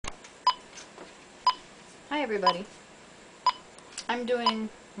Hi everybody. I'm doing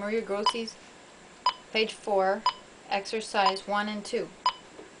Maria Grossi's page 4, exercise 1 and 2.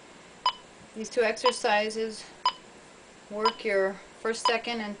 These two exercises work your first,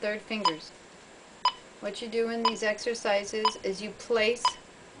 second, and third fingers. What you do in these exercises is you place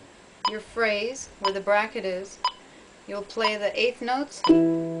your phrase where the bracket is. You'll play the eighth notes,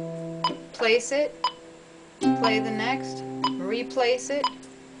 place it, play the next, replace it,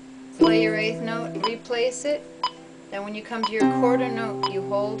 play your eighth note, replace it. Then when you come to your quarter note, you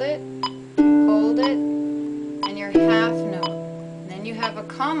hold it, and your half note. And then you have a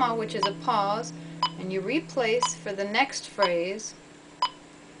comma, which is a pause, and you replace for the next phrase,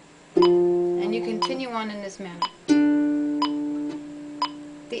 and you continue on in this manner.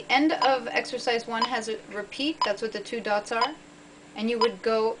 The end of exercise 1 has a repeat, that's what the two dots are, and you would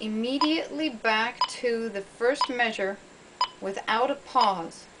go immediately back to the first measure without a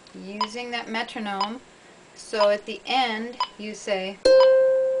pause, using that metronome. So at the end you say,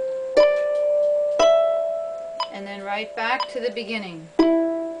 and then right back to the beginning.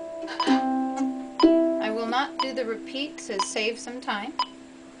 I will not do the repeat to save some time.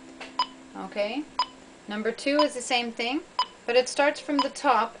 Okay. Number 2 is the same thing, but it starts from the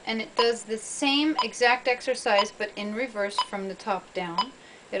top and it does the same exact exercise but in reverse from the top down.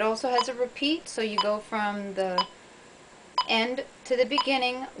 It also has a repeat, so you go from the end to the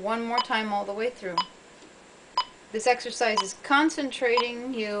beginning one more time all the way through. This exercise is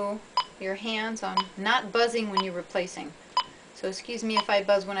concentrating your hands on not buzzing when you're replacing. So excuse me if I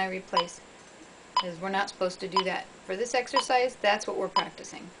buzz when I replace, because we're not supposed to do that. For this exercise, that's what we're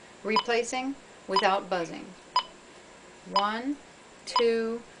practicing. Replacing without buzzing. 1,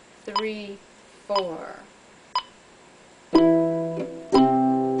 2, 3, 4.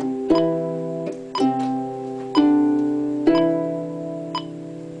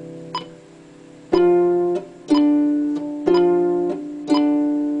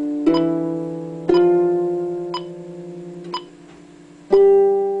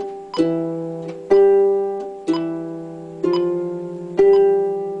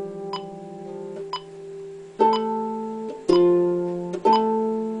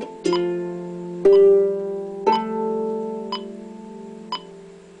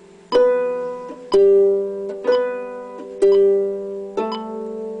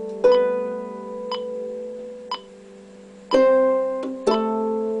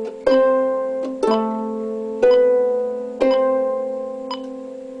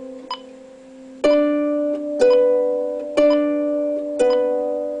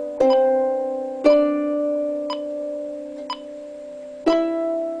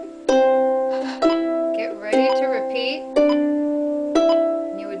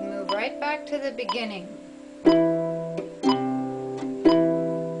 To the beginning.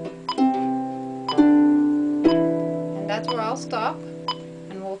 And that's where I'll stop,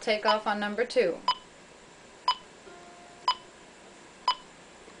 and we'll take off on number 2.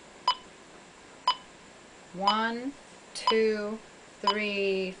 1, 2,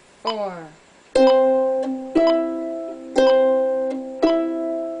 3, 4.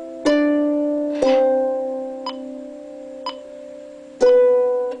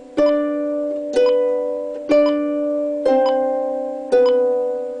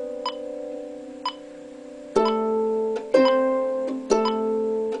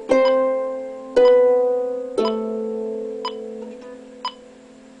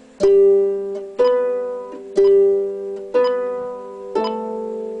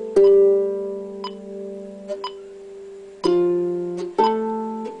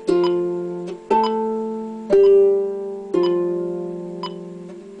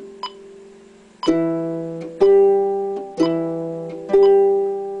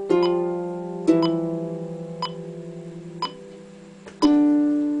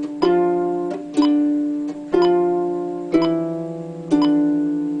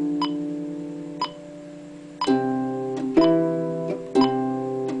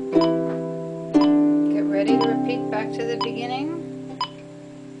 Ready to repeat back to the beginning?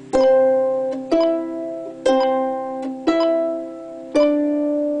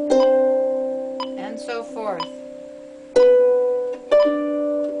 And so forth.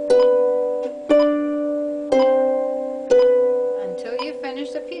 Until you finish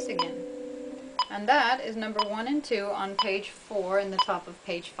the piece again. And that is number 1 and 2 on page 4 in the top of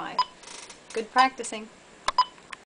page 5. Good practicing.